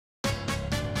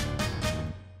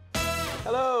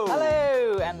Hello!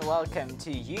 Hello and welcome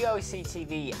to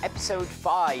UOCTV Episode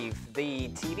 5, the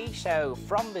TV show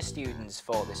from the students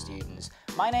for the students.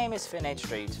 My name is Finn H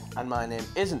Drude. And my name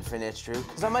isn't Finn H Drude,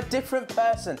 because I'm a different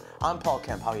person. I'm Paul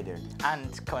Kemp, how are you doing?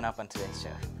 And coming up on today's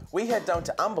show, we head down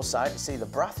to Ambleside to see the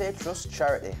Brathay Trust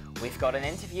charity. we've got an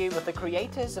interview with the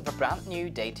creators of a brand new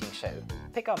dating show,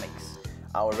 Pick or Mix.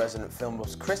 Our resident film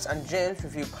buffs Chris and James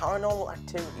review Paranormal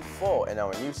Activity 4 in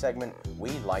our new segment,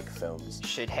 We Like Films.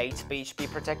 Should hate speech be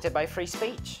protected by free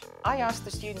speech? I asked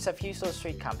the students at Fusehill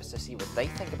Street campus to see what they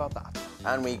think about that.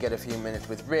 And we get a few minutes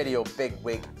with radio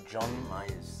bigwig John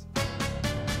Myers.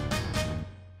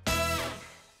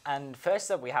 And first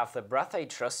up we have the Brathay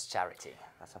Trust charity.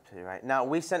 That's absolutely right. Now,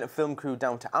 we sent a film crew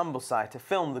down to Ambleside to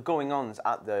film the goings-ons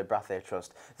at the Brathay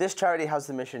Trust. This charity has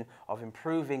the mission of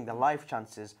improving the life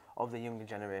chances of the younger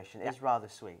generation. It's rather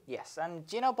sweet. Yes, and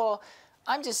do you know, Paul,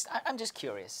 I'm just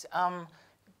curious.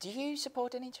 Do you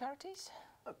support any charities?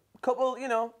 A couple, you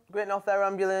know, Great North Air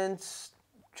Ambulance,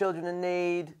 Children in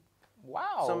Need.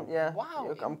 Wow.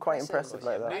 Wow. I'm quite impressive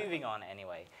like that. Moving on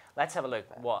anyway. Let's have a look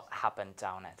what happened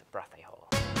down at Brathay Hall.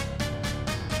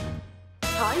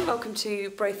 Hi, welcome to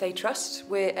Brathay Trust.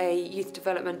 We're a youth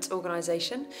development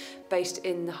organisation based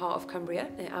in the heart of Cumbria,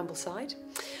 in Ambleside.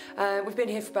 We've been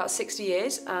here for about 60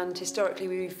 years, and historically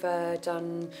we've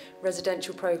done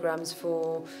residential programmes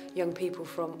for young people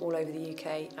from all over the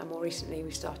UK, and more recently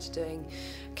we started doing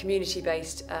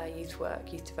community-based youth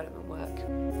development work.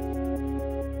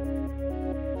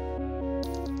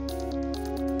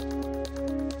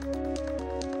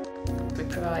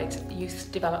 Provide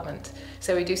youth development,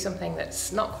 so we do something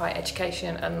that's not quite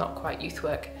education and not quite youth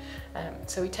work.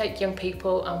 So we take young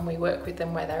people and we work with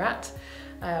them where they're at.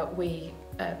 We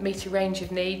meet a range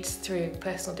of needs through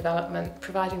personal development,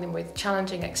 providing them with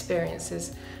challenging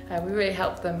experiences. We really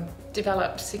help them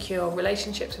develop secure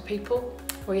relationships with people.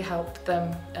 We help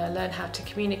them learn how to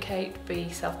communicate, be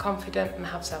self-confident and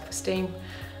have self-esteem.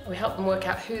 We help them work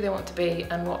out who they want to be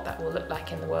and what that will look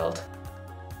like in the world.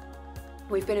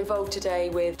 We've been involved today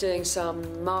with doing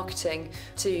some marketing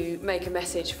to make a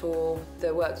message for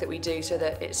the work that we do so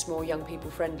that it's more young people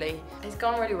friendly. It's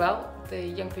gone really well. The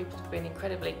young people have been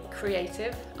incredibly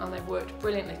creative and they've worked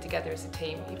brilliantly together as a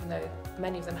team, even though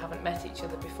many of them haven't met each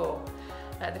other before.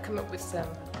 They've come up with some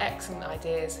excellent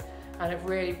ideas and have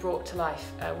really brought to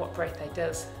life what Brathay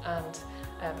does, and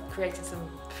created some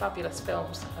fabulous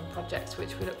films and projects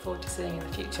which we look forward to seeing in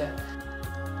the future.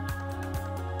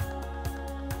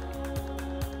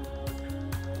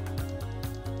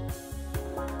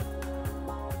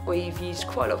 We've used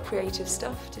quite a lot of creative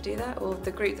stuff to do that, or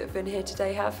the group that have been here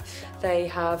today have. They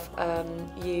have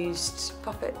used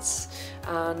puppets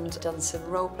and done some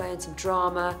role play and some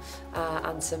drama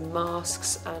and some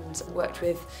masks, and worked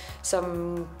with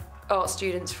some art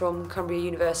students from Cumbria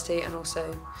University and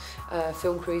also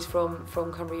film crews from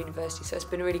Cumbria University. So it's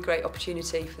been a really great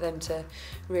opportunity for them to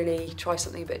really try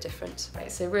something a bit different.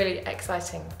 It's a really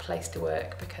exciting place to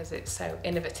work because it's so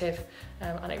innovative,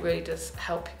 and it really does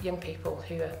help young people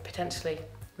who are potentially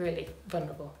really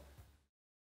vulnerable.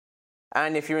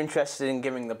 And if you're interested in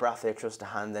giving the Brathay Trust a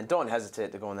hand, then don't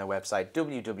hesitate to go on their website,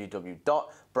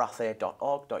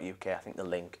 www.brathay.org.uk. I think the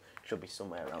link should be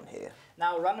somewhere around here.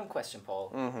 Now, a random question,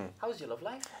 Paul. How's your love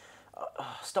life?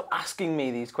 Stop asking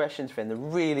me these questions, Finn. They're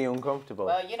really uncomfortable.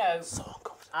 Well, you know, so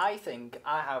uncomfortable. I think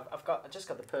I've just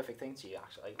got the perfect thing to you,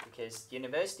 actually, because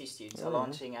university students are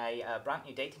launching a brand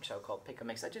new dating show called Pick or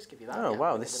Mix. I just give you that. Oh,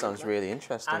 wow, this sounds really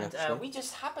interesting, and actually. we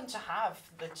just happen to have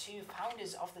the two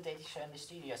founders of the dating show in the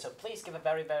studio, so please give a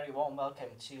very, very warm welcome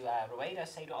to Ruwaydah,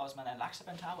 Seidu-Osman and Laxcha,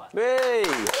 Bantawa. Hey!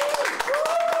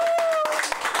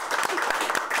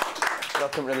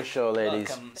 Welcome to the show, ladies.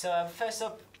 Welcome. So first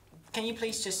up, can you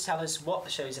please just tell us what the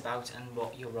show is about and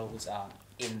what your roles are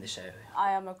in the show?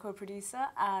 I am a co-producer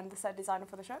and the set designer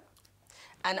for the show.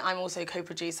 And I'm also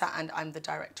co-producer and I'm the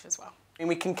director as well. And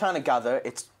we can kind of gather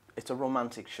it's a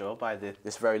romantic show by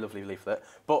this very lovely leaflet.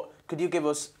 But could you give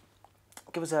us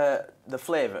the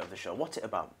flavour of the show? What's it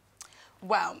about?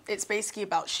 Well, it's basically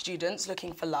about students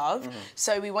looking for love.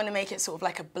 So we want to make it sort of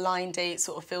like a blind date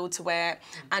sort of feel to it.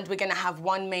 And we're going to have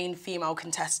one main female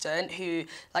contestant who,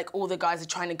 like, all the guys are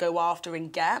trying to go after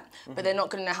and get, but they're not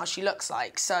going to know how she looks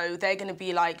like. So they're going to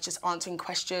be, like, just answering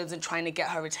questions and trying to get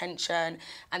her attention.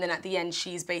 And then at the end,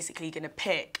 she's basically going to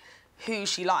pick who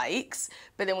she likes.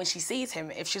 But then when she sees him,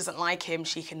 if she doesn't like him,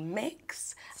 she can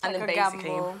mix. It's and like then a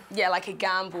basically, gamble. yeah, like a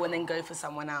gamble, and then go for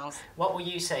someone else. What will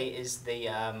you say is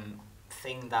the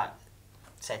thing that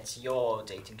sets your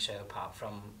dating show apart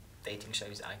from dating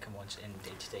shows I can watch in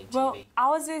day-to-day TV? Well,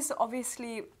 ours is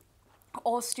obviously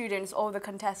all the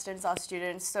contestants are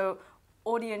students, so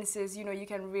audiences, you know, you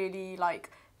can really like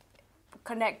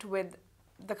connect with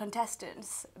the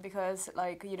contestants because,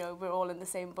 like, you know, we're all in the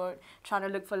same boat trying to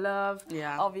look for love.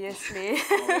 Yeah. Obviously.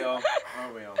 Are we all?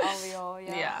 Are we all? Are we all?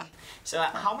 Yeah. Yeah. So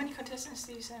how many contestants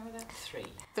do you say were there? 3.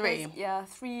 3. Yeah,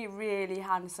 3 really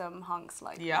handsome hunks,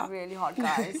 like Yeah. really hot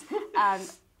guys,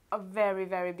 and a very,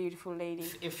 very beautiful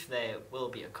lady. If there will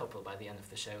be a couple by the end of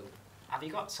the show, have you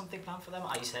got something planned for them?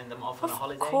 Are you sending them off on a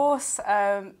holiday? Of course,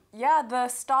 yeah. The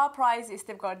star prize is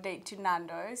they've got a date to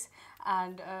Nando's,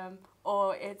 and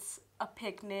or it's a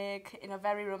picnic in a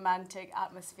very romantic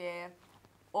atmosphere,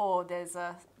 or there's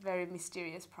a very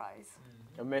mysterious prize.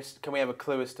 Can we have a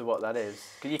clue as to what that is?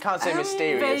 'Cause you can't say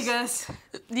mysterious. Vegas.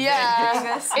 Yeah,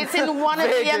 Vegas. it's in one of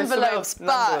the Vegas, envelopes, no,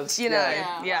 but Nando's, you know,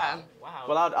 yeah. yeah. Wow.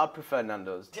 Well, I'd prefer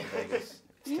Nando's to Vegas.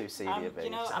 It's too seedy at Vegas. You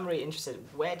know, I'm really interested.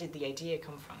 Where did the idea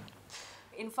come from?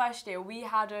 In first year, we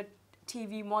had a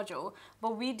TV module,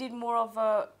 but we did more of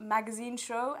a magazine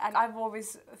show, and I've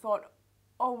always thought,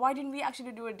 oh, why didn't we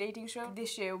actually do a dating show?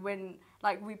 This year, when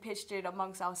like we pitched it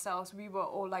amongst ourselves, we were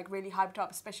all like really hyped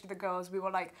up, especially the girls. We were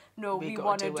like, no, we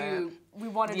want to do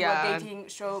a dating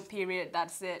show. Period.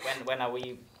 That's it. When are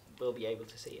we will be able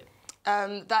to see it?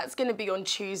 That's going to be on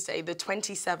Tuesday, the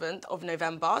 27th of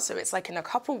November. So it's like in a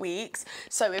couple weeks.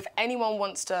 So if anyone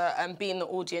wants to be in the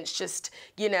audience, just,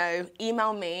 you know,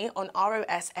 email me on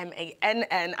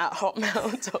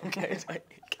rosmann@hotmail.co.uk.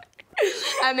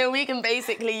 And then we can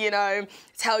basically, you know,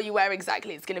 tell you where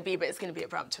exactly it's going to be, but it's going to be at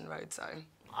Brampton Road, so.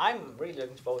 I'm really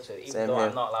looking forward to it, even Same though here.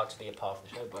 I'm not allowed to be a part of the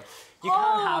show, but you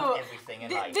can't have everything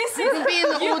in life. This You is can be in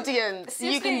the audience.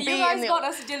 you can be guys in the... got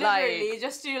us deliberately like,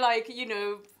 just to, like, you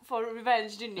know, for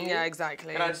revenge, didn't you? yeah,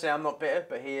 exactly. Can I just say I'm not bitter,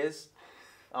 but he is.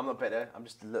 I'm not bitter. I'm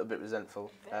just a little bit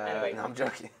resentful. Anyway. No, I'm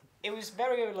joking. It was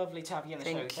very, very lovely to have you on the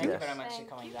show. Thank Thank you you. very much Thank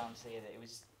for coming down to see it. It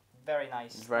was very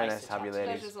nice. It's very nice to have chat you, to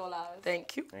ladies. Pleasure's all ours.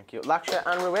 Thank you. Thank you. Laxcha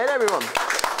and Ruwaydah, everyone.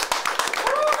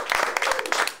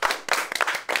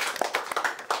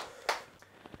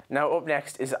 Now, up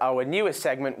next is our newest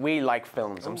segment, We Like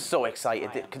Films. I'm so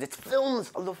excited because it's films.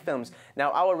 I love films.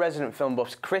 Now, our resident film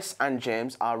buffs, Chris and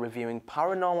James, are reviewing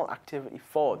Paranormal Activity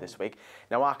 4 this week.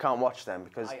 Now, I can't watch them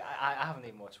because I haven't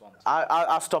even watched one.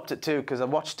 I stopped at 2 because I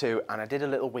watched 2 and I did a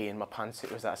little wee in my pants.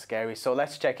 It was that scary. So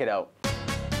let's check it out.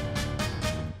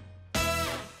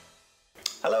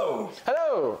 Hello.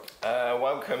 Hello.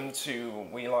 Welcome to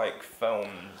We Like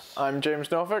Films. I'm James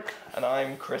Norfolk. And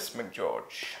I'm Chris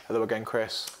McGeorge. Hello again,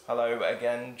 Chris. Hello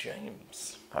again,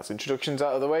 James. That's introductions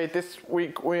out of the way. This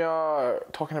week we are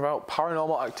talking about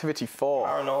Paranormal Activity 4.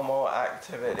 Paranormal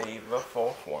Activity, the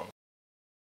 4th one.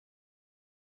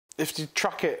 If you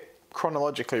track it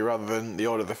chronologically rather than the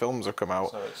order the films have come out,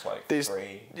 So it's like these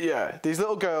 3. Yeah, these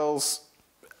little girls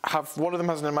have, one of them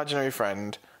has an imaginary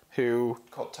friend who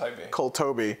Called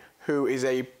Toby. who is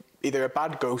either a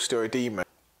bad ghost or a demon.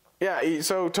 Yeah,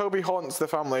 so Toby haunts the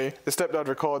family, the stepdad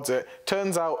records it,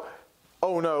 turns out,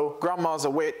 oh no, grandma's a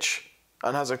witch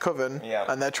and has a coven,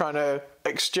 and they're trying to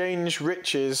exchange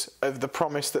riches of the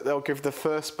promise that they'll give the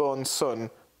firstborn son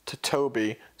to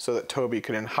Toby so that Toby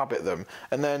can inhabit them.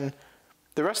 And then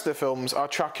the rest of the films are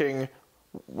tracking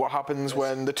what happens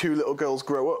when the 2 little girls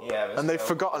grow up, and they've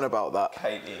forgotten about that.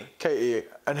 Katie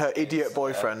and her idiot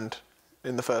boyfriend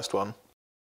in the first one.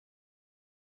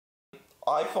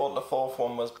 I thought the 4th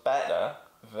one was better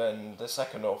than the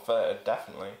 2nd or 3rd,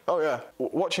 definitely. Oh yeah,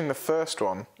 watching the first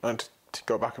one, and to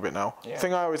go back a bit now, the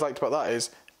thing I always liked about that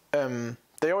is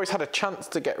they always had a chance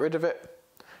to get rid of it.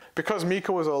 Because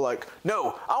Mika was all like,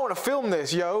 no, I want to film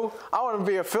this, yo! I want to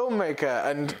be a filmmaker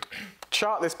and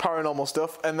chart this paranormal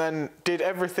stuff, and then did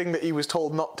everything that he was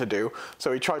told not to do.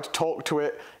 So he tried to talk to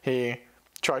it, he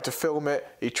tried to film it,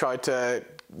 he tried to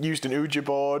use an Ouija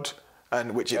board,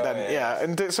 and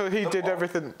so he did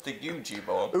everything. The Ouija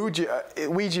board.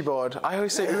 Ouija board. I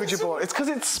always say Ouija board. It's because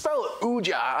it's spelled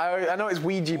Ouija. I know it's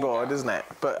Ouija board, isn't it?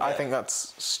 But I think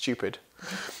that's stupid.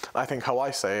 I think how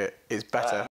I say it is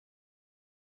better.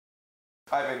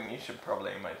 I think you should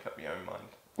probably make up your own mind.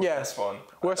 Yeah, This one.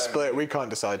 we're split. We can't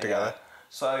decide together.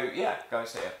 So, yeah, go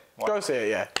see it. Go see it,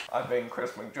 yeah. I've been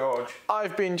Chris McGeorge.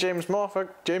 I've been James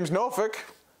Norfolk.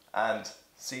 And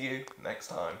see you next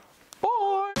time.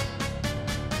 Bye!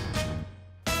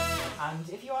 And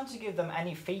if you want to give them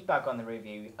any feedback on the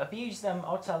review, abuse them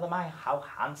or tell them how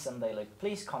handsome they look,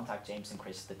 please contact James and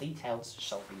Chris. The details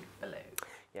shall be below.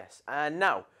 Yes, and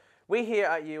now, we here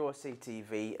at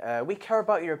UOCTV, we care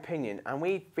about your opinion and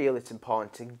we feel it's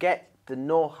important to get the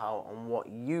know-how on what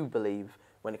you believe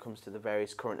when it comes to the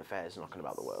various current affairs knocking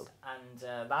about the world.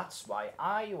 And that's why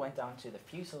I went down to the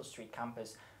Fusehill Street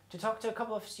campus to talk to a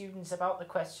couple of students about the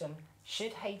question,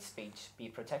 should hate speech be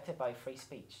protected by free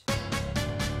speech?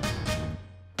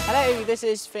 Hello, this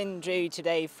is Finn Drude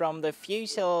today from the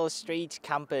Fusehill Street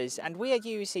campus, and we at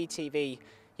UOCTV,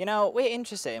 you know, we're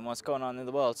interested in what's going on in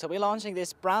the world, so we're launching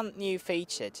this brand new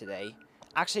feature today,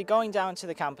 actually going down to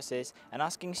the campuses and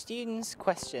asking students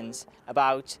questions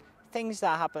about things that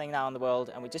are happening now in the world,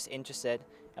 and we're just interested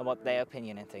in what their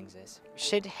opinion on things is.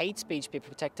 Should hate speech be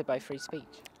protected by free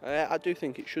speech? I do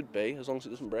think it should be, as long as it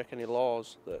doesn't break any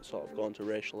laws that sort of go into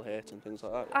racial hate and things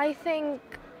like that. I think,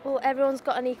 well, everyone's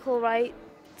got an equal right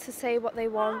to say what they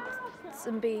want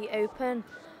and be open,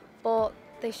 but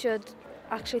they should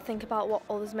actually think about what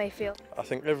others may feel. I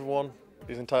think everyone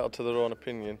is entitled to their own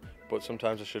opinion, but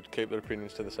sometimes they should keep their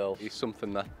opinions to themselves. It's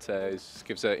something that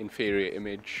gives an inferior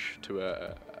image to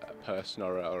a person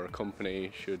or a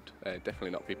company should definitely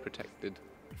not be protected.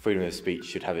 Freedom of speech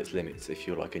should have its limits. If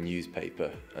you're like a newspaper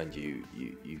and you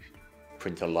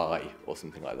print a lie or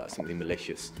something like that, something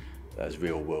malicious that has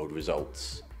real world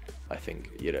results, I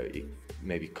think, you know, it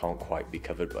maybe can't quite be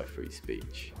covered by free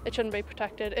speech. It shouldn't be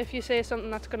protected. If you say something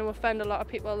that's going to offend a lot of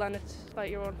people, then it's like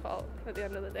your own fault at the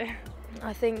end of the day.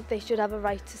 I think they should have a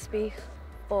right to speak,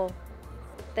 but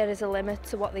there is a limit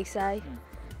to what they say.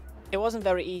 It wasn't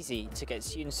very easy to get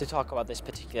students to talk about this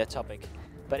particular topic,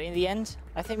 but in the end,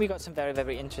 I think we got some very,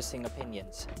 very interesting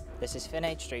opinions. This is Finn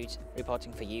H Drude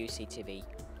reporting for UOCTV.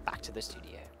 Back to the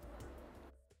studio.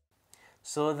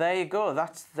 So there you go,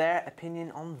 that's their opinion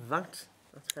on that.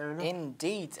 That's fair enough.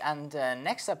 Indeed, and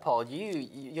next up, Paul,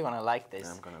 you're going to like this.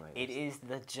 I'm going to like this. It is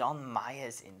the John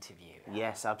Myers interview.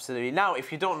 Yes, absolutely. Now,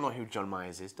 if you don't know who John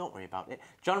Myers is, don't worry about it.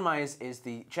 John Myers is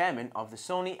the chairman of the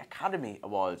Sony Academy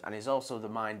Awards and is also the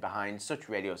mind behind such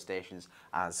radio stations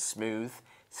as Smooth,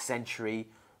 Century,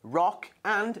 Rock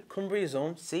and Cumbria's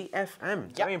own CFM.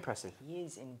 Yep. Very impressive. He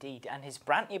is indeed, and his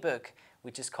brand new book,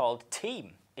 which is called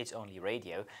Team, It's Only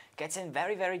Radio, gets in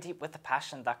very, very deep with the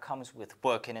passion that comes with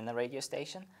working in a radio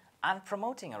station and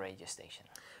promoting a radio station.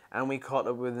 And we caught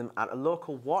up with him at a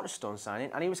local Waterstone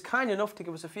signing, and he was kind enough to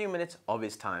give us a few minutes of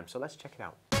his time. So let's check it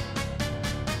out.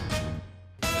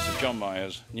 This is John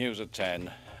Myers, News at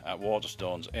 10 at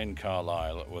Waterstones in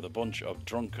Carlisle with a bunch of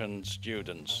drunken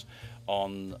students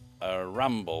on a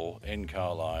ramble in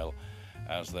Carlisle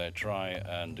as they try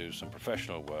and do some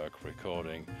professional work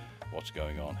recording what's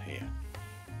going on here.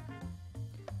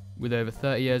 With over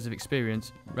 30 years of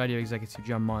experience, radio executive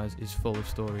John Myers is full of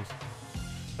stories.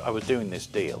 I was doing this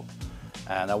deal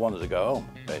and I wanted to go home,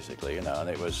 basically, you know, and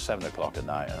it was 7 o'clock at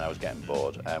night and I was getting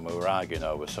bored and we were arguing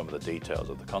over some of the details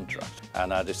of the contract.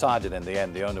 And I decided in the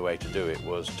end the only way to do it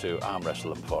was to arm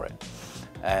wrestle them for it.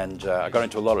 And I got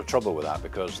into a lot of trouble with that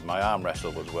because my arm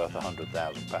wrestle was worth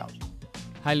 £100,000.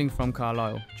 Hailing from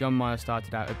Carlisle, John Myers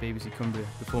started out at BBC Cumbria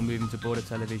before moving to Border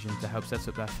Television to help set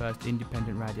up their first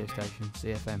independent radio station,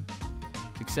 CFM.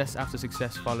 Success after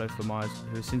success followed for Myers,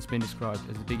 who has since been described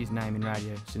as the biggest name in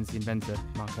radio since the inventor,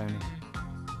 Marconi.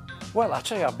 Well, I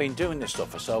tell you, I've been doing this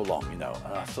stuff for so long, you know,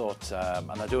 and I thought,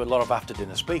 and I do a lot of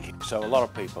after-dinner speaking, so a lot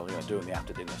of people, you know, doing the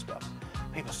after-dinner stuff.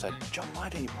 People said, John, why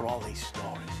don't you put all these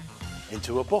stories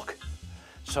into a book?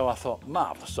 So I thought,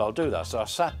 marvellous, so I'll do that. So I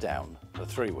sat down for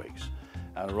 3 weeks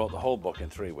and I wrote the whole book in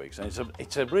 3 weeks. And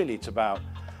it's about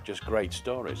just great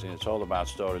stories, and it's all about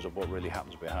stories of what really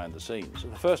happens behind the scenes. So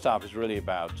the first half is really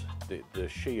about the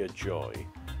sheer joy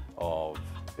of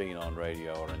being on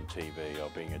radio or on TV or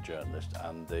being a journalist,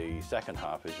 and the second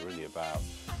half is really about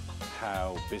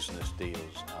how business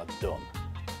deals are done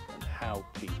and how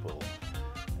people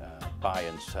buy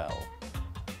and sell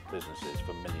businesses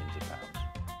for millions of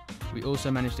pounds. We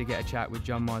also managed to get a chat with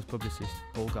John Myers' publicist,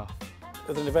 Paul Goff.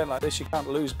 With an event like this, you can't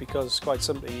lose because, quite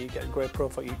simply, you get a great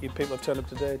profile. People have turned up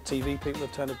today, TV people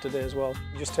have turned up today as well.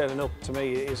 Just turning up, to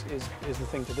me, is the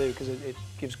thing to do because it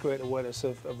gives great awareness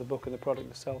of the book and the product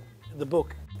itself. The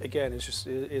book, again, is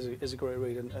a great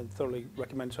read and thoroughly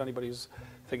recommend to anybody who's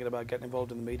thinking about getting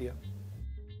involved in the media.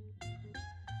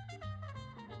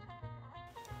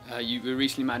 You were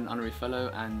recently made an honorary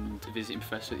fellow and a visiting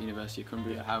professor at the University of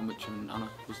Cumbria. How much of an honour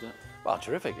was that? Well,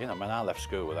 terrific. You know, I mean, I left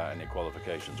school without any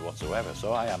qualifications whatsoever,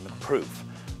 so I am the proof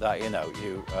that, you know,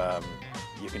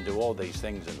 you can do all these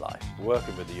things in life.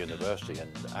 Working with the university and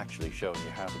actually showing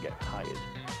you how to get hired,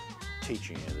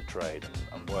 teaching you the trade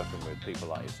and working with people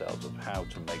like yourselves of how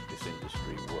to make this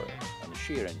industry work, and the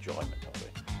sheer enjoyment of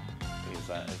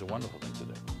it is a wonderful thing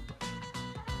to do.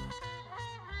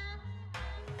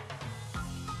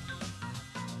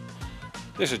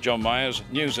 This is John Myers,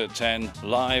 News at 10,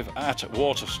 live at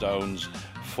Waterstones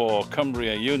for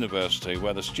Cumbria University,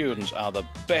 where the students are the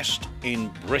best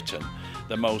in Britain,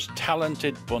 the most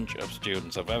talented bunch of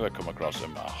students I've ever come across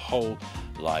in my whole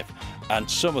life. And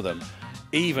some of them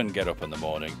even get up in the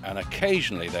morning, and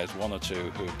occasionally there's one or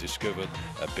two who've discovered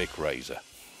a Bic razor.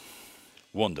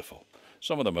 Wonderful.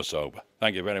 Some of them are sober.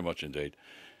 Thank you very much indeed.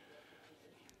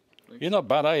 You're not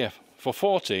bad, are you? For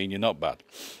 14, you're not bad.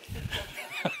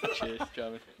 Cheers,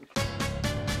 Jeremy.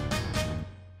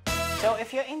 So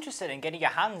if you're interested in getting your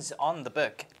hands on the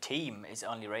book, Team is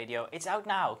Only Radio, it's out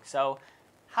now. So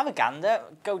have a gander,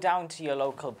 go down to your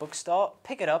local bookstore,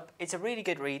 pick it up. It's a really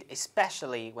good read,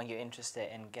 especially when you're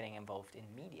interested in getting involved in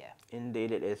media.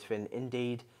 Indeed it is, Finn.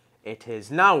 Indeed it is.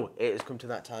 Now it has come to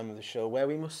that time of the show where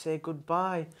we must say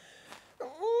goodbye.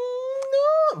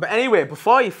 But anyway,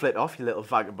 before you flit off, you little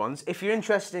vagabonds, if you're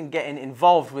interested in getting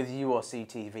involved with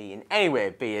UOCTV in any way,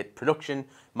 be it production,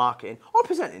 marketing, or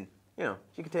presenting, you know,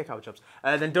 you can take our jobs,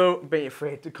 then don't be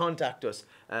afraid to contact us.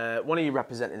 One of your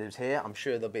representatives here, I'm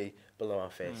sure they'll be below our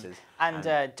faces.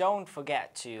 And don't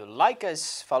forget to like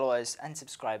us, follow us, and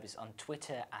subscribe us on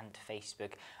Twitter and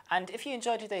Facebook. And if you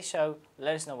enjoyed today's show,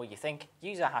 let us know what you think.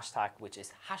 Use our hashtag, which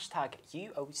is hashtag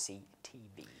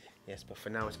UOCTV. Yes, but for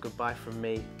now, it's goodbye from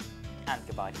me. And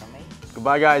goodbye from me.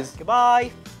 Goodbye, guys.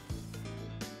 Goodbye.